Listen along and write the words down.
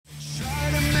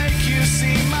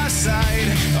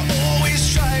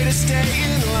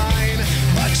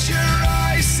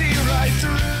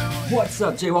What's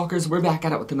up, Jaywalkers? We're back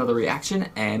at it with another reaction,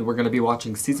 and we're going to be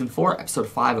watching Season 4, Episode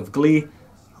 5 of Glee.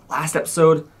 Last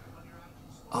episode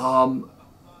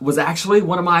was actually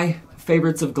one of my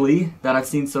favorites of Glee that I've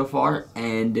seen so far,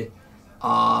 and in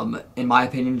my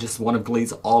opinion, just one of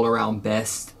Glee's all-around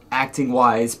best,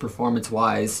 acting-wise,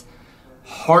 performance-wise,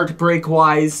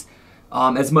 heartbreak-wise.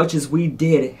 As much as we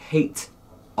did hate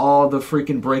all the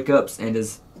freaking breakups and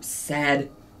as sad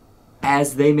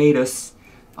as they made us,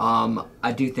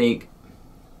 I do think,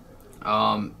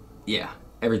 yeah,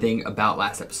 everything about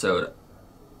last episode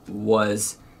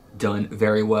was done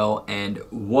very well and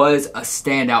was a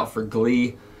standout for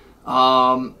Glee.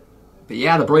 But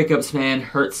yeah, the breakups, man,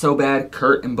 hurt so bad.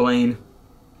 Kurt and Blaine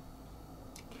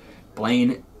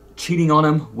cheating on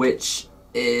him, which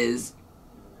is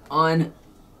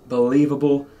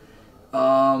unbelievable.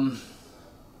 And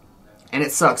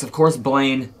it sucks. Of course,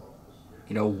 Blaine,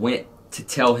 went to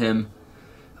tell him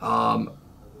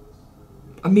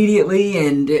immediately,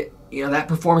 and that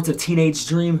performance of Teenage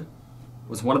Dream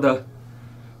was one of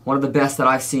the best that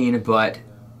I've seen. But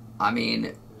I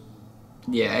mean,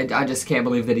 yeah, I just can't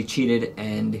believe that he cheated.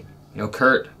 And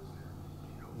Kurt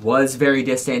was very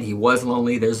distant. He was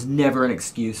lonely. There's never an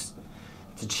excuse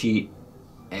to cheat.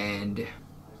 And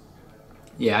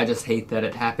yeah, I just hate that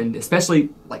it happened, especially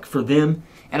like for them.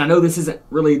 And I know this isn't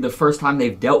really the first time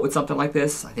they've dealt with something like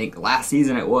this. I think last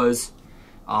season it was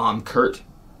Kurt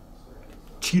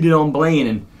cheated on Blaine,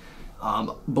 and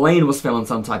Blaine was feeling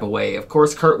some type of way. Of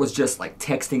course, Kurt was just like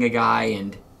texting a guy,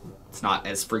 and it's not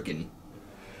as freaking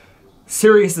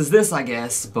serious as this, I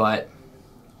guess. But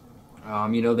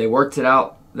they worked it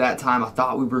out that time. I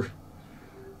thought we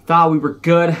were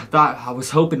good. I was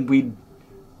hoping we'd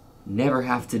never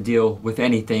have to deal with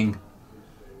anything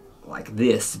like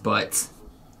this, but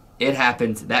it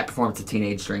happened. That performance of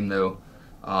Teenage Dream, though,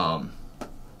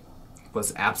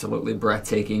 was absolutely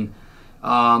breathtaking.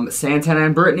 Santana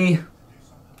and Brittany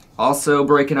also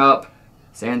breaking up.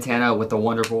 Santana with a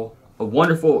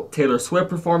wonderful Taylor Swift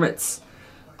performance,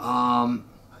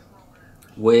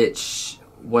 which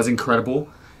was incredible.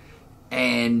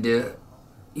 And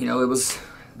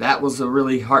that was a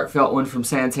really heartfelt one from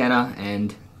Santana,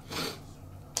 and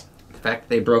the fact that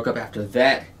they broke up after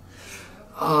that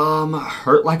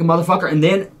hurt like a motherfucker. And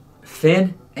then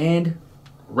Finn and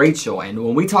Rachel. And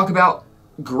when we talk about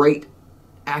great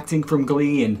acting from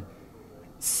Glee and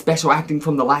special acting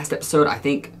from the last episode, I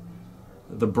think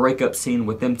the breakup scene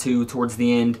with them two towards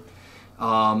the end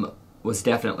was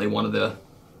definitely one of the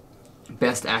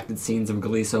best acted scenes of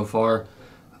Glee so far.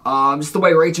 Just the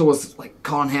way Rachel was like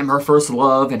calling him her first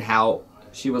love, and how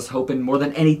she was hoping more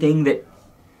than anything that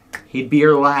he'd be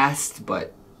her last,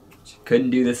 but she couldn't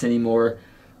do this anymore.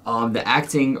 The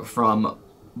acting from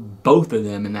both of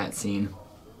them in that scene,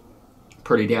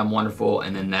 pretty damn wonderful.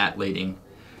 And then that leading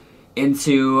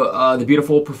into the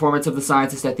beautiful performance of the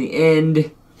scientist at the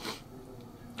end.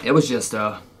 It was just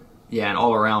yeah, an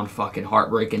all-around fucking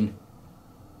heartbreaking,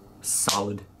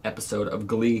 solid episode of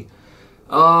Glee.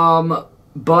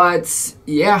 But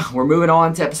yeah, we're moving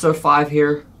on to episode 5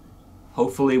 here.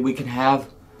 Hopefully we can have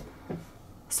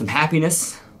some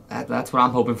happiness. That's what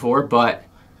I'm hoping for, but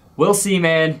we'll see,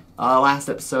 man. Last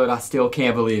episode, I still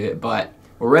can't believe it, but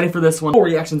we're ready for this one. Full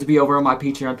reactions to be over on my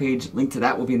Patreon page. Link to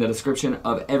that will be in the description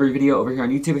of every video over here on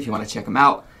YouTube. If you want to check them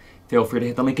out, feel free to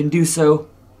hit the link and do so.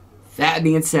 That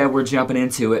being said, we're jumping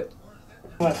into it.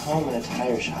 I went home in a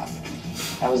tire shop.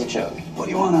 That was a joke. What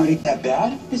do you want, Artie? That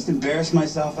bad? Just embarrassed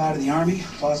myself out of the army.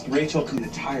 Lost Rachel in a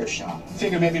tire shop.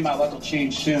 Figure maybe my luck will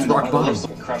change soon. Rock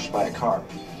bottom. Crushed by a car.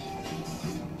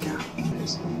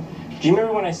 Do you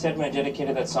remember when I said when I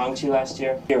dedicated that song to you last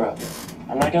year? Hero.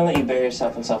 I'm not gonna let you bury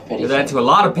yourself in self-pity. Did that to a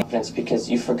lot of people. Because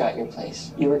you forgot your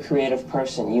place. You're a creative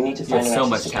person. You need to find so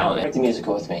much talent. Write the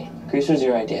musical with me. Grease was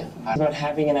your idea. It's about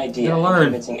having an idea. You're gonna learn.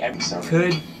 Convincing every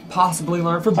Could possibly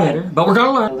learn for better, but we're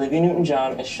gonna learn. Olivia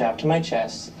Newton-John is strapped to my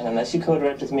chest, and unless you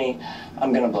co-direct with me,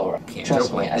 I'm gonna blow her up.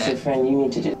 Trust me, as your friend, you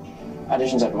need to do.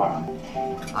 Auditions are tomorrow.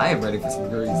 I am ready for some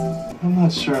Grease. I'm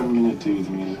not sure I'm gonna do the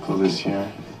musical this year.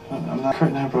 Kurt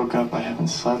and I broke up. I haven't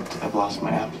slept. I've lost my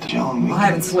appetite. I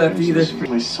haven't slept either.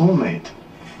 My soulmate.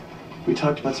 We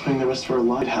talked about spending the rest of our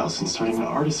lighthouse and starting an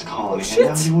artist colony. Shit. And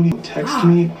now he won't even text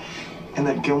me. And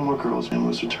that Gilmore Girls man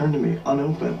was returned to me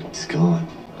unopened. He's gone.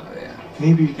 Oh yeah.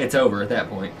 Maybe it's over at that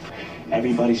point.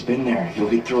 Everybody's been there. You'll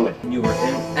get through it. You were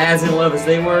as in love as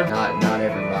they were. Not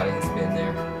everybody has been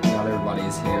there. Not everybody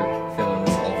is here feeling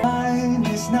this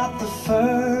awful. Not the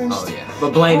first. Oh yeah.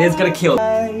 But Blaine is gonna kill.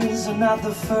 Not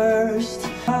the first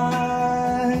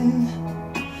time.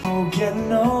 Oh,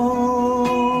 getting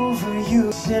over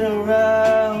you. Sit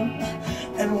around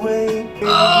and wait.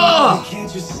 Oh,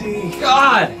 can't you see?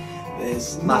 God.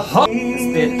 My heart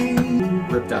has been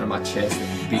ripped out of my chest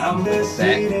and beaten in the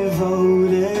back.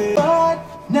 Devoted, but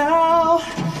now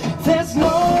there's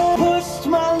no pushed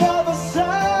my love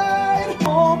aside.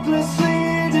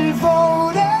 Hopelessly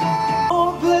devoted,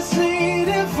 hopelessly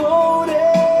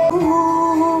devoted.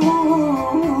 Ooh,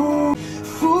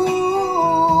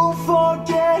 fool,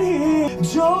 forget it.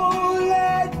 Don't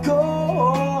let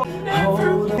go.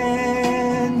 Hold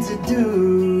on to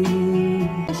do.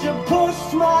 You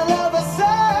pushed my love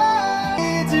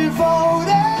aside.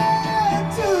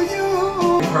 Devoted to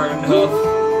you. Heard enough.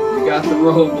 You got the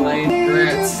robe, Blaine.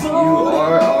 Congrats. You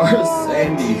are our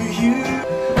Sandy.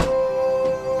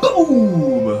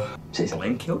 Boom!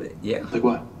 Blaine killed it. Yeah. Like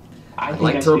what? I'd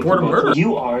like to report a murder.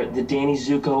 You are the Danny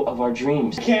Zuko of our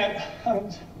dreams. Can't.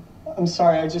 I'm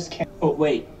sorry, I just can't. Oh,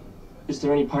 wait. Is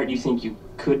there any part you think you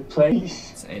could play?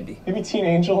 Sandy. Maybe Teen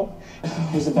Angel?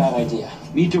 It was a bad idea.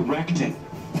 Me directing.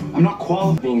 I'm not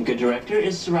qualified. Being a good director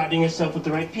is surrounding yourself with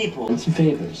the right people and some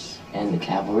favors. And the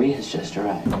cavalry has just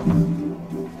arrived.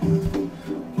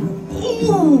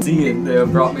 See it there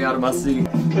brought me out of my seat.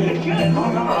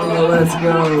 Oh, let's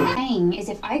go. Is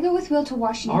if I go with Will to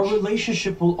Washington, Our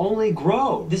relationship will only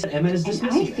grow. This Emma is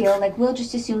dismissing I feel like Will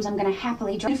just assumes I'm gonna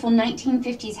happily drive beautiful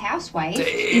 1950s housewife. Damn,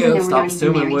 even though we're stop not even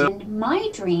assuming, married. Will. And my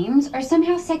dreams are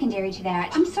somehow secondary to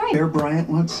that. I'm sorry. Bear Bryant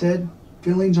once said,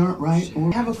 feelings aren't right,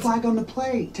 or have a flag on the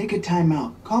play. Take a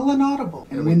timeout. Call an audible.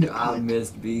 And when to I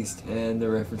missed Beast and the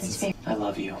references. I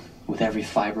love you with every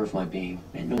fiber of my being.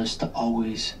 And want us to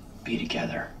always be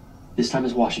together. This time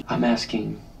is Washington. I'm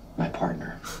asking my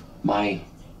partner, my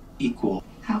equal.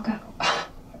 I'll go.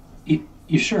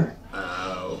 You sure?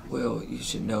 Oh, well, you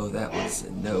should know that was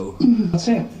a no. What's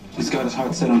it? He's got his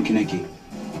heart set on Kaneki.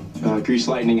 Grease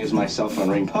Lightning is my cell phone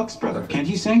ring. Puck's brother. Can't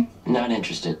he sing? Not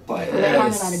interested. They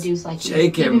aren't allowed to do like you.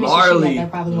 Jake Even and Mr. Marley, Sheila, they're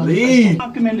probably one of the lead.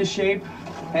 Knock him into shape.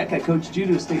 Heck, I coached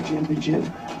judo state championship.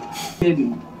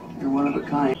 Hidden. You're one of a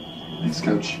kind. Thanks,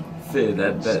 Coach. Finn,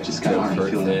 that Just kind of hard to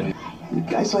feel that way.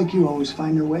 Guys like you always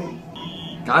find their way.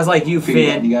 Guys like you,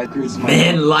 Finn. You guys recruits my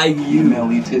Men like you. Mel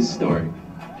leads his story.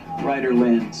 Ryder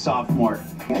Lynn, sophomore.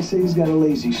 I say he's got a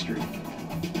lazy streak.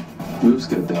 Moves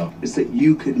good though. It's that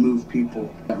you could move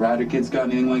people. That Ryder kid's got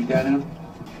anything like that in him?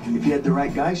 If you had the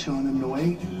right guy showing him the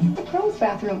way. Girls'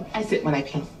 bathroom. I sit when I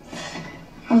pee.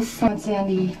 Oh,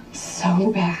 Sandy,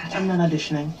 so bad. I'm not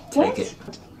auditioning. Take it.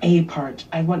 A part.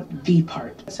 I want the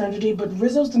part. Sandra D, but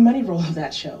Rizzo's the money role of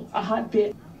that show. A hot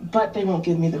bit, but they won't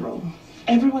give me the role.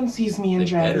 Everyone sees me in They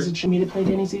drag better. as a for me to play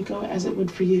Danny Zuko as it would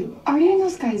for you. Artie and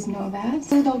those guys know that,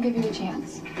 so they'll give you a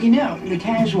chance. You know, the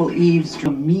casual Eve's a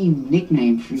mean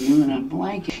nickname for you, and I'm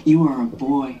blanking. You are a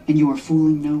boy, and you are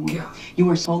fooling no one. Yeah. You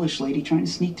are a Polish lady trying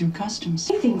to sneak through customs.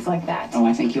 Things like that. Oh,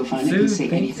 I think you'll find I can Sue say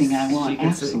thinks anything I want. she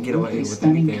can sit and get away Absolutely with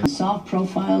stunning. anything. Soft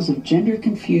profiles of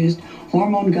gender-confused,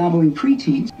 hormone-gobbling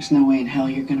preteens. There's no way in hell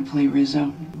you're going to play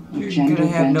Rizzo. You're Gender gonna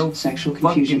have bent, no sexual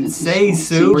confusion. fucking That's say, just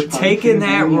Sue. We're part of taking your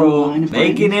that very own role, line of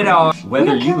making branding it for off, whether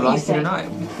don't you care what like you it say. or not.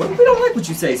 But we don't like what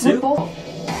you say, Sue.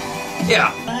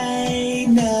 Yeah.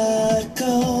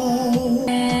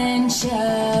 And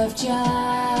shove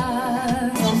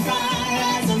jobs on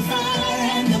fire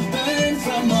and the burn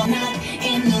from all night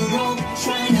in the rope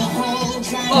trying to hold.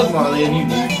 Love Marley and you,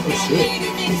 dude. Oh shit.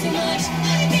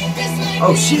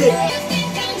 Oh shit.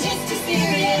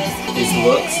 His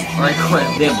looks are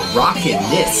incredible. Them rocking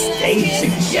this stage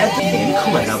together.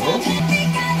 Incredible.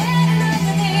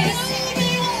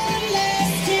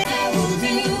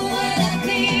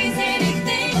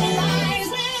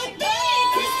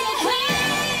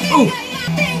 Ooh.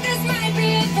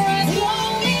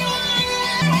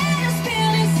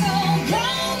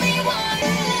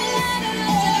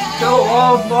 Go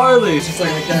off, Marley. It's just like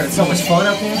they're having so much fun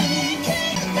up here.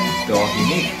 Go off,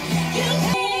 unique.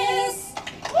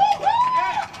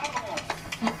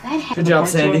 Good job,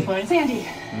 Sandy. Sandy.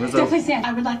 Rizzo. Definitely Sandy.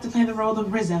 I would like to play the role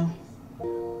of Rizzo.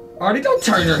 Artie, don't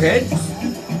turn your head.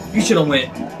 You should have went.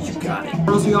 You got it. What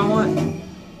else you all want?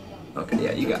 Okay,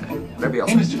 yeah, you got it. Whatever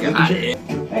else you got it.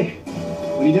 Hey,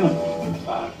 what are you doing?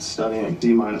 Studying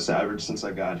D- average since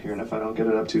I got here, and if I don't get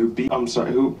it up to B, I'm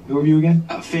sorry. Who are you again?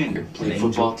 Finn. Played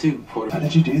football too. How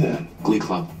did you do that? Glee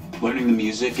Club. Learning the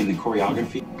music and the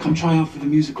choreography. Come try out for the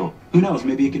musical. Who knows?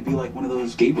 Maybe it could be like one of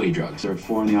those gateway drugs or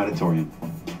 4 in the auditorium.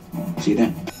 See you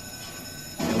then.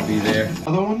 He'll be there.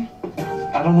 Other one?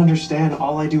 I don't understand.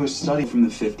 All I do is study. From the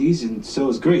 50s, and so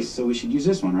is Grace, so we should use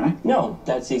this one, right? No,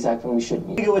 that's the exact one we should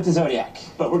use. We go with the Zodiac,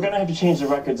 but we're gonna have to change the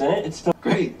records in it. It's still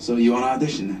Great. So you want to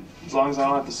audition then? As long as I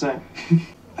don't have to sing.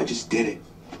 I just did it.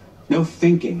 No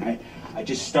thinking. I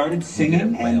just started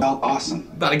singing and felt awesome.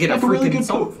 About to get a Like really freaking good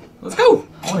song. move. Let's go.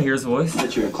 I want to hear his voice.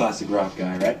 But you're a classic rock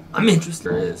guy, right? I'm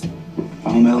interested. There is.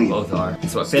 I'm Elliot. Both are.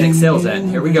 That's what Phoenix sells at.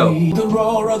 Here we go. The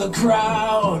roar of the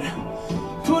crowd.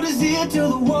 Put his ear to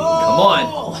the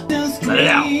wall. Come on. Let it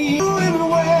out.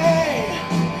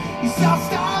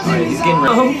 Alright, he's getting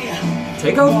ready.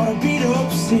 Take over. Beat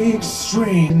up 6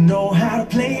 string. Know how to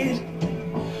play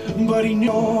it. But he knew.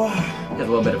 Got a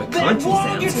little bit of a country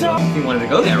sound to him if he wanted to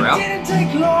go that route.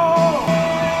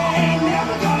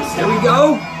 There we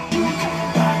go.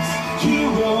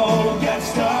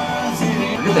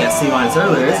 Look at that C minus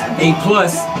earlier. It's A+.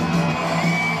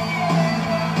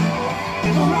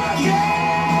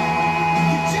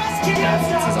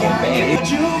 That's his own band.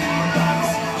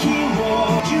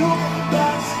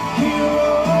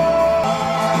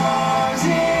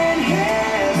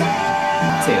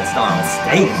 Say a star on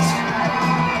stage.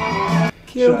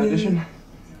 Should I audition?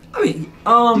 I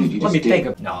mean, Dude, let me think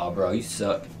of. Nah, bro, you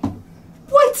suck.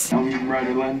 What? I'm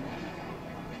Ryder Lynn.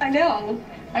 I know.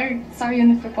 I saw you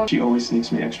in the football. She always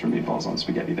sneaks me extra meatballs on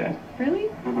spaghetti day. Really?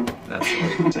 That's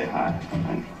sweet. Say hi.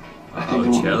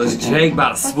 Oh, jealous Jake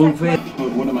about to swoop in.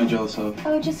 What am I jealous of?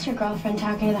 Oh, just your girlfriend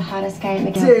talking to the hottest guy at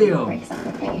McDonald's who breaks up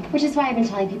with me. Which is why I've been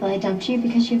telling people I dumped you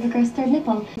because you have a gross third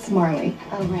nipple. It's Marley.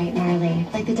 Oh, right, Marley.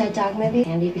 Like the Dead Dog movie?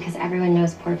 Andy, because everyone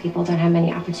knows poor people don't have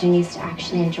many opportunities to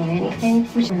actually enjoy anything.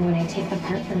 Which is when I take the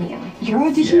part from you. You're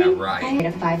auditioning? Yeah, right. I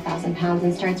weighed 5,000 pounds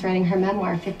and starts writing her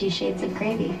memoir, 50 Shades of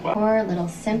Gravy. Poor little,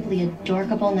 simply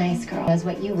adorable nice girl knows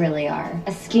what you really are.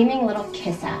 A scheming little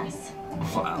kiss ass.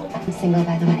 Wow. I'm single,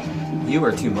 by the way. You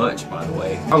are too much, by the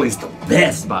way. Marley's the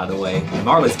best, by the way. And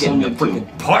Marley's getting a freaking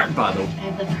part, by the way. I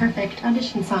have the perfect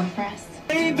audition song for us.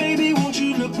 Hey, baby, won't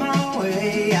you look my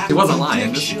way? He wasn't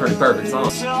lying. This is a pretty perfect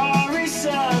song. Sorry,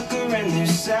 sucker, and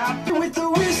this sap with the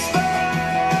whisper.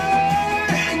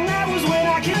 And that was when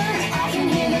I can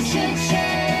hear the chit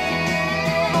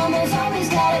chat. Almost always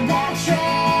got a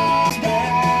backtrack.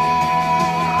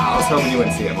 I was hoping you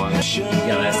wouldn't see it, Marley.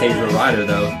 Yeah, that stage for Ryder,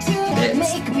 though.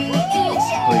 Next.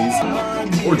 Please.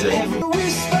 Or Jake.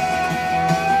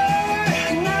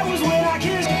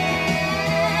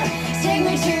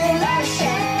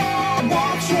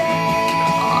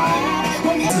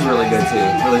 This is really good, too.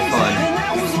 Really fun.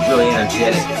 Really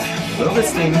energetic. A little bit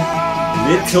steamy.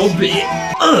 Little bit.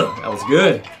 That was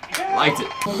good. Liked it.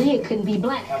 Maybe it couldn't be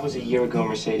black. That was a year ago,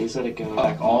 Mercedes. Let it go.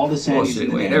 Like all the Sandys Bullshit, in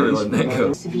the wait, band. never let that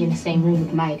go. To be in the same room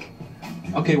with Mike.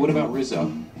 Okay, what about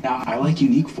Rizzo? Now, I like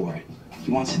Unique for it.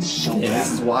 He wants it so Yeah, bad.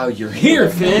 this is why you're here,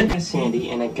 Finn. As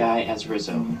Sandy and a guy as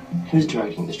Rizzo. Who's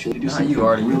directing this? Truly do Nah, something you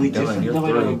already really done. different. You're No, I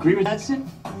don't through. agree with that. That's it.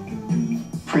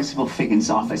 Principal Figgins'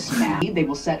 office now. They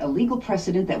will set a legal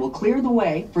precedent that will clear the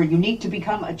way for Unique to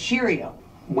become a Cheerio.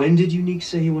 When did Unique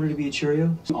say he wanted to be a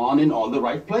Cheerio? On in all the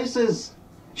right places.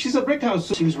 She's a brick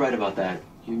house. She was right about that.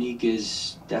 Unique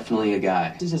is definitely a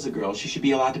guy. As a girl, she should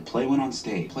be allowed to play one on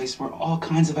stage. A place where all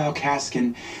kinds of outcasts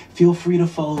can feel free to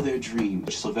follow their dream.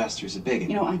 Which Sylvester's a bigot.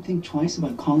 You know, I think twice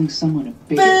about calling someone a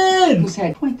bigot. Ben! Who's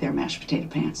had point there, mashed potato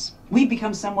pants. We've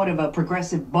become somewhat of a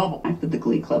progressive bubble. After the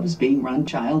Glee Club is being run,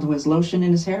 child who has lotion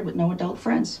in his hair but no adult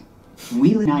friends.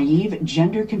 We, naive,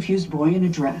 gender-confused boy in a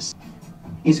dress,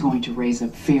 is going to raise a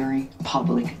very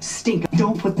public stink.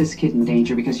 Don't put this kid in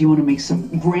danger because you want to make some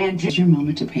grand... It's your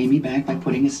moment to pay me back by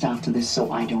putting a stop to this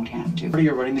so I don't have to.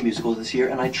 You're running the musical this year,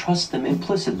 and I trust them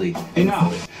implicitly.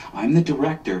 Enough. I'm the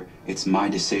director. It's my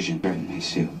decision. Certainly,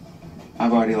 Sue.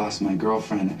 I've already lost my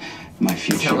girlfriend, my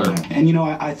future. Tell her. And you know,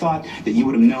 I thought that you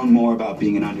would have known more about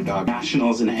being an underdog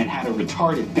nationals and had a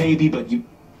retarded baby, but you...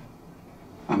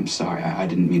 I'm sorry, I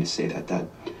didn't mean to say that. That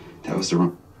was the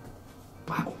wrong...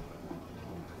 Wow.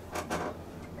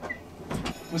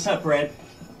 What's up, Brad?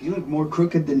 You look more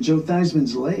crooked than Joe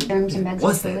Theismann's leg. Germs and beds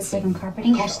What's with that? fluid and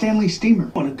carpeting. Call Stanley Steamer.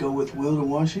 Want to go with Will to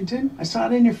Washington? I saw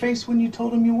it in your face when you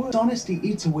told him you would. Honesty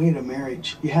eats away at a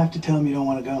marriage. You have to tell him you don't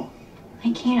want to go.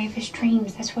 I can't. I have his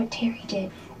dreams. That's what Terry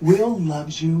did. Will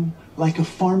loves you like a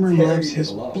farmer loves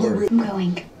his blue. I'm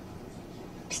going.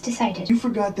 It's decided. You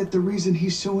forgot that the reason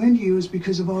he's so into you is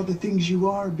because of all the things you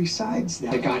are besides I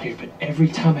that. got here, but every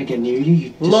time I get near you,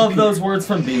 you Love disappear. those words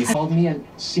from Beast. Called me, it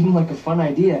seemed like a fun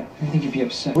idea. I think you'd be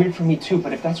upset. Weird for me too,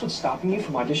 but if that's what's stopping you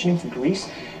from auditioning for Grease,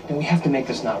 then we have to make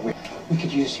this not weird. We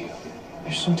could use you.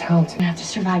 You're so talented. I have to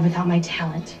survive without my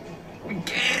talent. We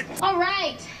can't. All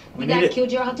right. We You need guys it killed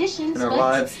your auditions. in our but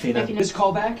lives, Tina. if you know- This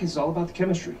callback is all about the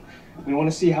chemistry. We want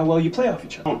to see how well you play off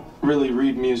each other. I don't really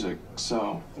read music,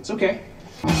 so... It's okay.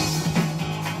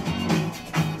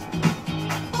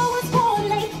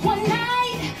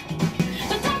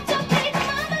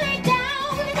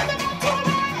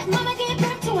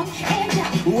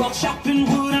 While chopping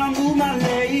wood, I move my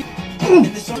leg. And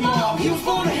this song, you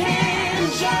for the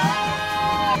hand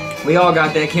job. We all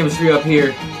got that chemistry up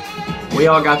here. We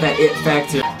all got that it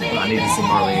factor. I need to see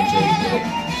Marley and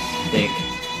Jake.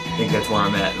 I think that's where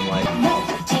I'm at in life. Low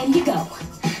can you go?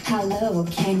 How low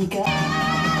can you go?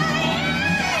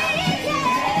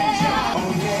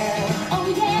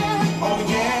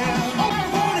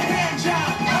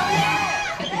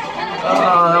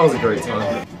 Oh, that was a great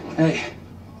time. Hey,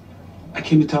 I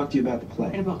came to talk to you about the play.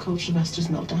 What about Coach Sylvester's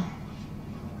meltdown?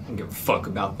 I don't give a fuck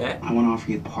about that. I want to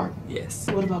offer you the part. Yes.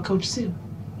 What about Coach Sue?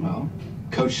 Well,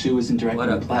 Coach Sue isn't directing What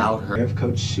the play. about her? If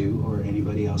Coach Sue or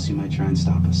anybody else who might try and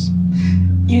stop us.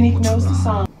 Unique knows the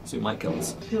song. Sue might kill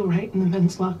us. I feel right in the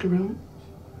men's locker room,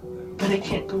 but I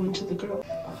can't go into the girl.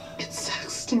 It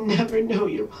sucks to never know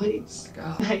your place.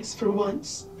 God. Nice for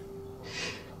once.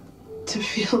 To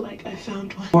feel like I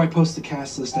found one. Before I post the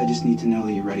cast list, I just need to know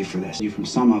that you're ready for this. You from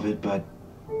some of it, but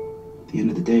at the end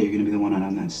of the day, you're gonna be the one out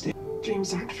on that stage.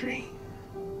 Dreams aren't free.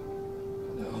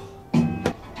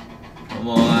 Come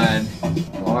on.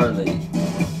 Marley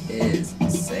is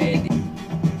Sandy.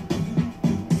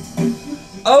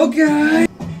 Okay.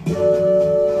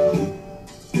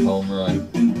 Home run.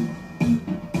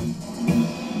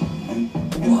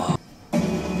 Whoa.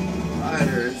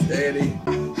 Ryder is Sandy.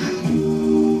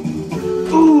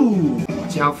 Ooh.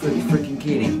 Watch out for the freaking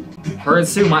kitty. Her and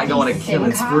Sue might go on a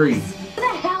killing spree. Who the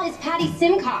hell is Patty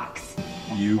Simcox?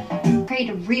 You. Prayed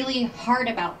really hard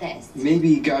about this.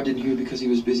 Maybe God didn't hear because he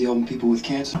was busy helping people with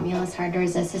cancer. Meal is hard to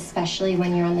resist, especially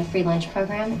when you're on the free lunch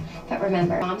program. But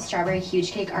remember, Mom's Strawberry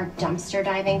Huge Cake are dumpster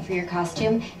diving for your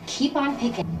costume. Keep on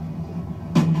picking.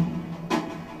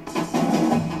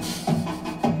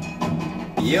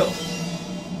 Yo.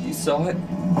 You saw it?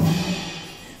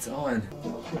 It's on.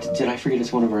 Did I forget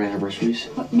it's one of our anniversaries?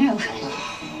 What? No.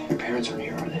 Your parents aren't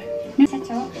here, are they? No, that's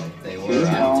all. They were.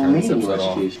 Turn this episode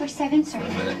off. We're 7, sorry.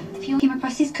 Wait a minute. If you came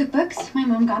across these cookbooks, my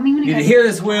mom got me when I You got need to hear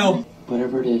this, Will.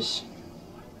 Whatever it is,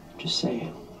 just say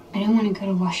it. I don't want to go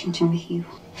to Washington with you.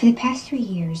 For the past 3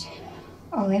 years,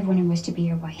 all I've wanted was to be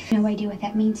your wife. No idea what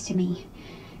that means to me,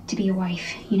 to be a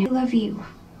wife. You know, I love you.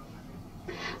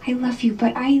 I love you,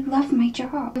 but I love my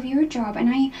job. I love your job, and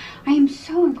I am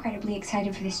so incredibly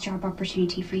excited for this job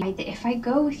opportunity for you. If I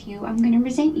go with you, I'm going to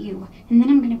resent you, and then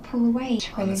I'm going to pull away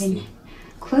rather than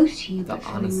close to you. The but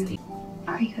feeling honesty.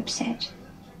 Are you upset?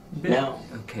 No.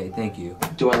 Okay, thank you.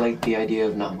 Do I like the idea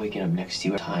of not waking up next to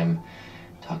you at time,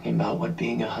 talking about what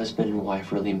being a husband and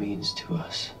wife really means to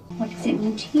us? What does it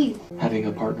mean to you? Having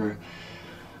a partner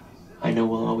I know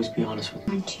will always be honest with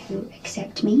me. Want to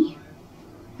accept me?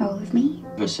 All of me?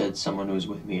 I've said someone who's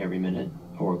with me every minute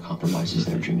or compromises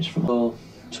their dreams for me. We'll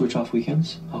switch off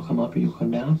weekends. I'll come up or you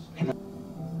come down. And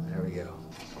There we go.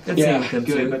 Yeah,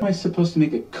 good. But am I supposed to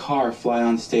make a car fly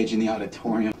on stage in the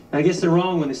auditorium? I guess they're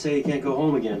wrong when they say you can't go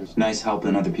home again. It's nice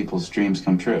helping other people's dreams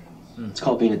come true. It's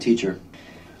called being a teacher.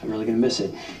 I'm really gonna miss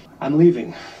it. I'm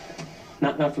leaving.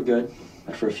 Not for good,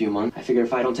 but for a few months. I figure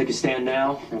if I don't take a stand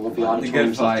now, there won't be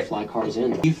auditoriums left to fly cars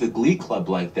in. Leave the Glee Club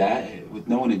like that, with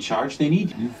no one in charge, they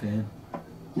need you. Fan.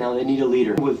 Now they need a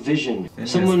leader with vision. Finn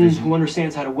has Someone vision. who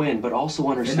understands how to win, but also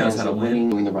understands how to that win. winning,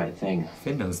 doing the right thing.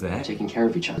 Finn knows that. Taking care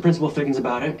of each other. The principal thinks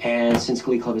about it, and since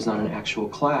Glee Club is not an actual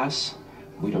class,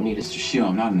 we don't need it. Mr. Shue,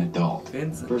 I'm not an adult.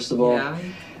 Finn's, First of all, yeah,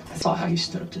 I saw how you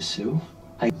stood up to Sue.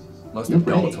 most You're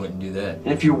adults ready. wouldn't do that. And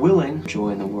if you're willing, joy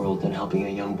in the world and helping a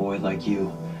young boy like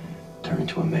you turn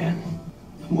into a man,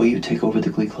 will you take over the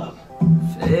Glee Club?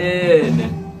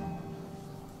 Finn!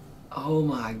 Oh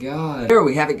my god. There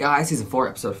we have it, guys. Season 4,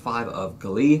 episode 5 of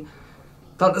Glee.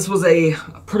 Thought this was a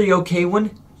pretty okay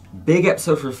one. Big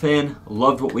episode for Finn.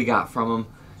 Loved what we got from him.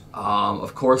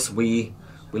 Of course, we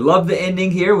loved the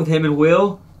ending here with him and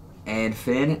Will. And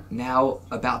Finn now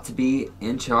about to be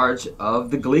in charge of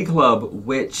the Glee Club,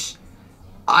 which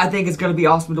I think is going to be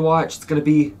awesome to watch. It's going to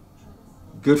be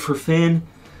good for Finn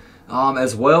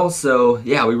as well. So,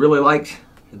 yeah, we really liked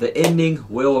the ending.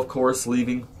 Will, of course,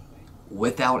 leaving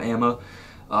without Emma.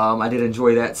 I did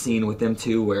enjoy that scene with them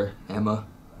two where Emma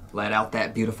let out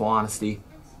that beautiful honesty.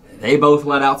 They both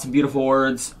let out some beautiful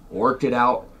words, worked it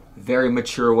out, very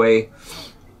mature way.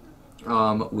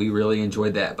 We really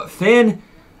enjoyed that. But Finn,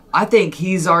 I think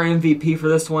he's our MVP for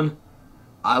this one.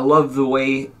 I love the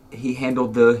way he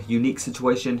handled the Unique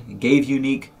situation, gave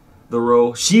Unique the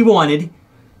role she wanted,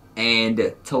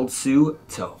 and told Sue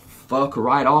to fuck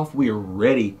right off. We are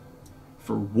ready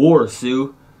for war,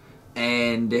 Sue.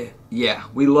 And yeah,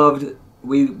 we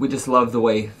just loved the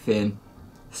way Finn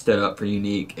stood up for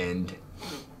Unique and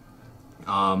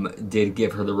did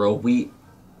give her the role. We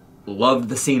loved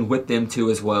the scene with them too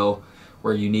as well,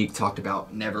 where Unique talked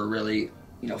about never really,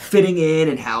 fitting in,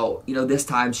 and how, this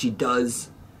time she does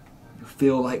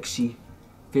feel like she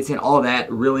fits in, all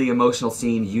that. Really emotional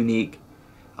scene, unique.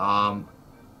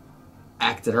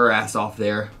 Acted her ass off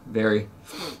there. Very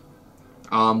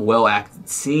well acted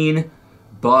scene.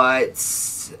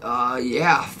 But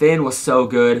yeah, Finn was so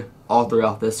good all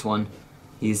throughout this one.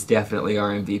 He's definitely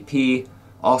our MVP.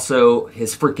 Also,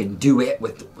 his freaking duet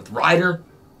with Ryder.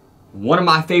 One of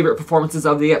my favorite performances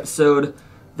of the episode.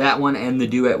 That one and the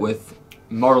duet with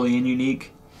Marley and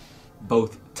Unique.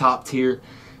 Both top tier.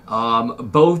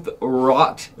 Both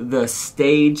rocked the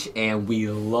stage, and we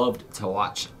loved to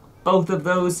watch both of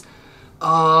those.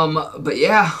 But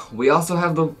yeah, we also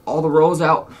have all the roles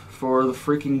out for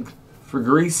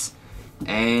Grease,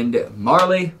 and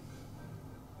Marley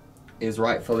is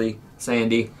rightfully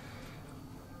Sandy.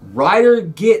 Ryder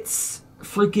gets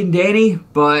freaking Danny,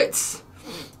 but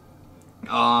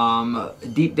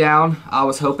deep down, I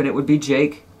was hoping it would be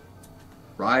Jake.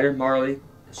 Ryder, Marley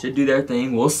should do their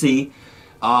thing. We'll see.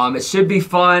 It should be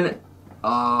fun.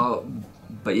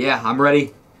 But yeah, I'm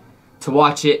ready to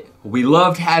watch it. We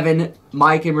loved having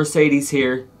Mike and Mercedes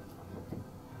here.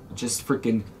 Just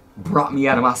freaking brought me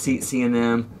out of my seat seeing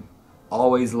them.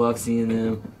 Always love seeing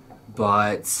them.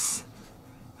 But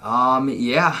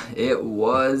yeah, it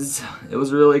was a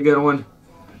really good one.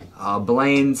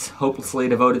 Blaine's Hopelessly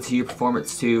Devoted to You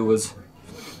performance too was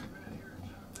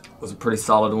a pretty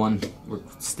solid one. We're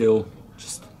still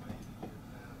just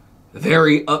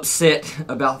very upset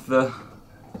about the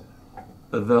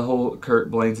whole Kurt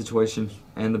Blaine situation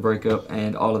and the breakup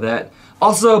and all of that.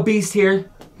 Also, Beast here.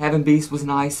 Having Beast was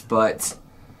nice, but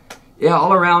yeah,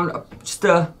 all around just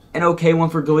an okay one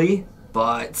for Glee.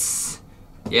 But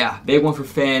yeah, big one for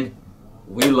Finn.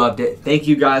 We loved it. Thank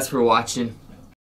you guys for watching.